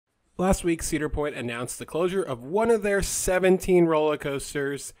Last week, Cedar Point announced the closure of one of their 17 roller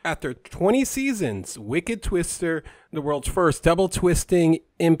coasters. After 20 seasons, Wicked Twister, the world's first double twisting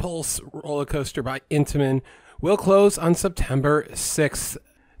impulse roller coaster by Intamin, will close on September 6th.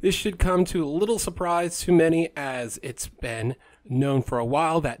 This should come to little surprise to many, as it's been known for a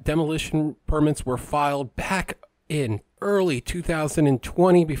while that demolition permits were filed back in early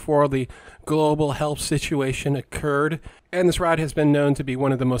 2020 before the global health situation occurred. And this ride has been known to be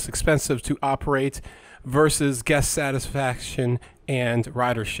one of the most expensive to operate versus guest satisfaction and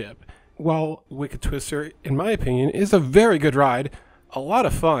ridership. While Wicked Twister, in my opinion, is a very good ride, a lot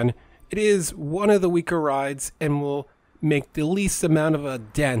of fun, it is one of the weaker rides and will make the least amount of a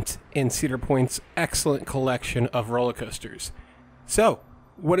dent in Cedar Point's excellent collection of roller coasters. So,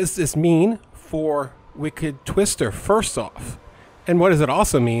 what does this mean for Wicked Twister first off? And what does it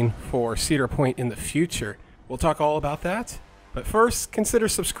also mean for Cedar Point in the future? We'll talk all about that. But first, consider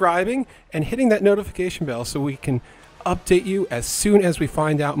subscribing and hitting that notification bell so we can update you as soon as we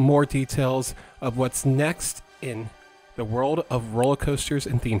find out more details of what's next in the world of roller coasters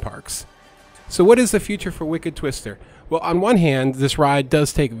and theme parks. So what is the future for Wicked Twister? Well, on one hand, this ride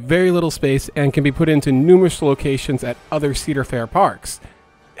does take very little space and can be put into numerous locations at other Cedar Fair parks.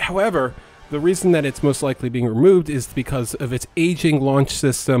 However, the reason that it's most likely being removed is because of its aging launch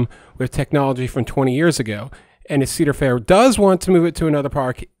system with technology from 20 years ago. And if Cedar Fair does want to move it to another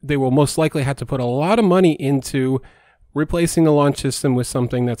park, they will most likely have to put a lot of money into replacing the launch system with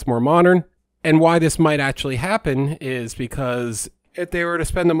something that's more modern. And why this might actually happen is because if they were to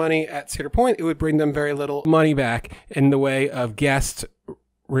spend the money at Cedar Point, it would bring them very little money back in the way of guest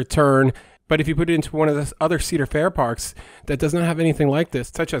return. But if you put it into one of the other Cedar Fair parks that does not have anything like this,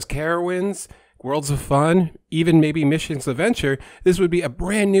 such as Carowinds, Worlds of Fun, even maybe Missions Adventure, this would be a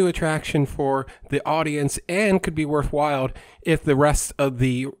brand new attraction for the audience and could be worthwhile if the rest of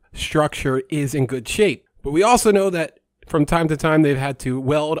the structure is in good shape. But we also know that from time to time they've had to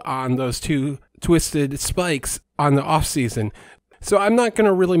weld on those two twisted spikes on the off season. So I'm not going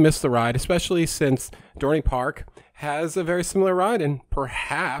to really miss the ride, especially since Dorney Park has a very similar ride, and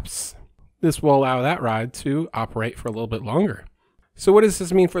perhaps this will allow that ride to operate for a little bit longer. So what does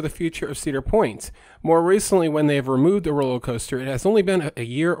this mean for the future of Cedar Point? More recently, when they've removed the roller coaster, it has only been a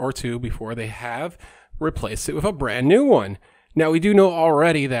year or two before they have replaced it with a brand new one. Now, we do know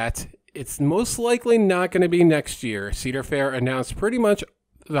already that it's most likely not going to be next year. Cedar Fair announced pretty much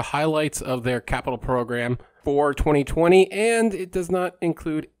the highlights of their capital program for 2020, and it does not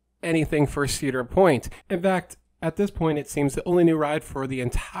include anything for Cedar Point. In fact, at this point, it seems the only new ride for the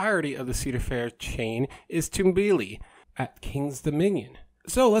entirety of the Cedar Fair chain is Tumbili at King's Dominion.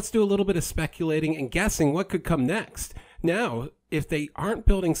 So let's do a little bit of speculating and guessing what could come next. Now, if they aren't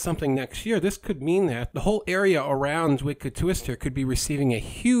building something next year, this could mean that the whole area around Wicked Twister could be receiving a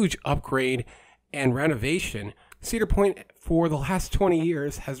huge upgrade and renovation. Cedar Point, for the last 20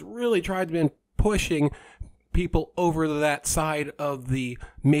 years, has really tried to be pushing people over that side of the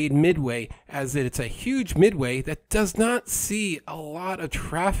main midway, as it's a huge midway that does not see a lot of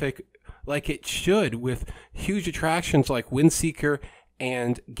traffic like it should, with huge attractions like Windseeker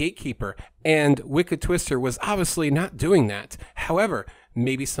and Gatekeeper. And Wicked Twister was obviously not doing that. However,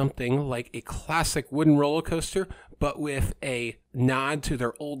 maybe something like a classic wooden roller coaster, but with a nod to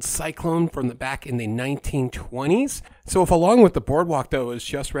their old Cyclone from the back in the 1920s. So if along with the boardwalk, though, was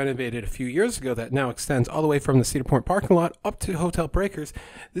just renovated a few years ago that now extends all the way from the Cedar Point parking lot up to Hotel Breakers,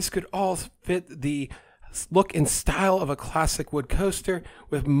 this could all fit the look and style of a classic wood coaster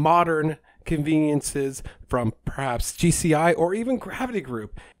with modern conveniences from perhaps GCI or even Gravity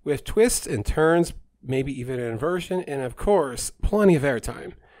Group, with twists and turns, maybe even an inversion, and of course, plenty of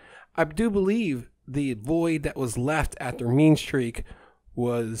airtime. I do believe the void that was left after Mean Streak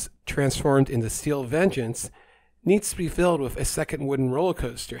was transformed into Steel Vengeance needs to be filled with a second wooden roller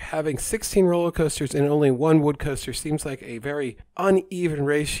coaster. Having 16 roller coasters and only one wood coaster seems like a very uneven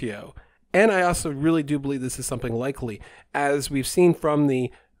ratio. And I also really do believe this is something likely, as we've seen from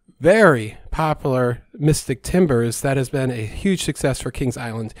the very popular Mystic Timbers that has been a huge success for Kings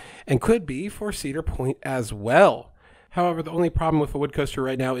Island and could be for Cedar Point as well. However, the only problem with a wood coaster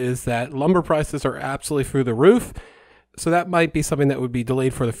right now is that lumber prices are absolutely through the roof. So that might be something that would be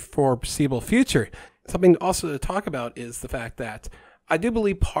delayed for the foreseeable future. Something also to talk about is the fact that I do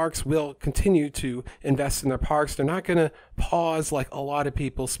believe parks will continue to invest in their parks. They're not going to pause like a lot of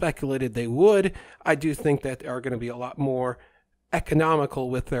people speculated they would. I do think that they are going to be a lot more economical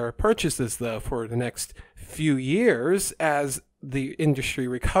with their purchases, though, for the next few years as the industry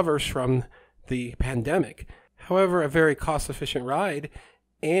recovers from the pandemic. However, a very cost-efficient ride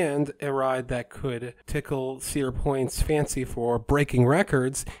and a ride that could tickle Cedar Point's fancy for breaking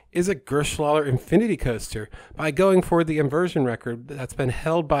records is a Gershlawer Infinity Coaster. By going for the inversion record that's been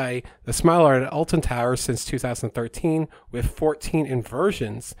held by the Smile Art at Alton Towers since 2013 with 14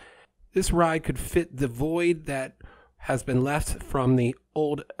 inversions, this ride could fit the void that has been left from the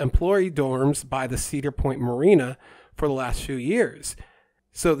old employee dorms by the Cedar Point Marina for the last few years.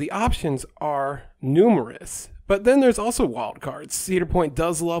 So the options are numerous. But then there's also wild cards. Cedar Point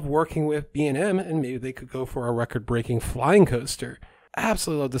does love working with B&M, and maybe they could go for a record-breaking flying coaster.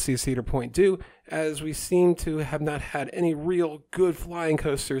 Absolutely love to see Cedar Point do, as we seem to have not had any real good flying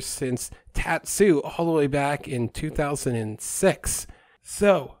coasters since Tatsu all the way back in 2006.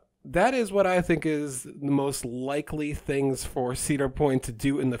 So that is what I think is the most likely things for Cedar Point to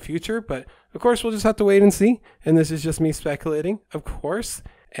do in the future. But of course, we'll just have to wait and see. And this is just me speculating, of course.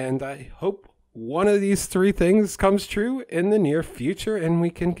 And I hope one of these three things comes true in the near future and we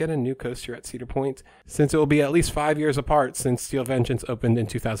can get a new coaster at Cedar Point, since it will be at least 5 years apart since Steel Vengeance opened in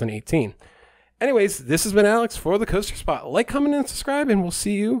 2018. Anyways, this has been Alex for the Coaster Spot. Like, comment, and subscribe, and we'll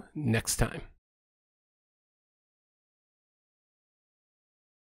see you next time.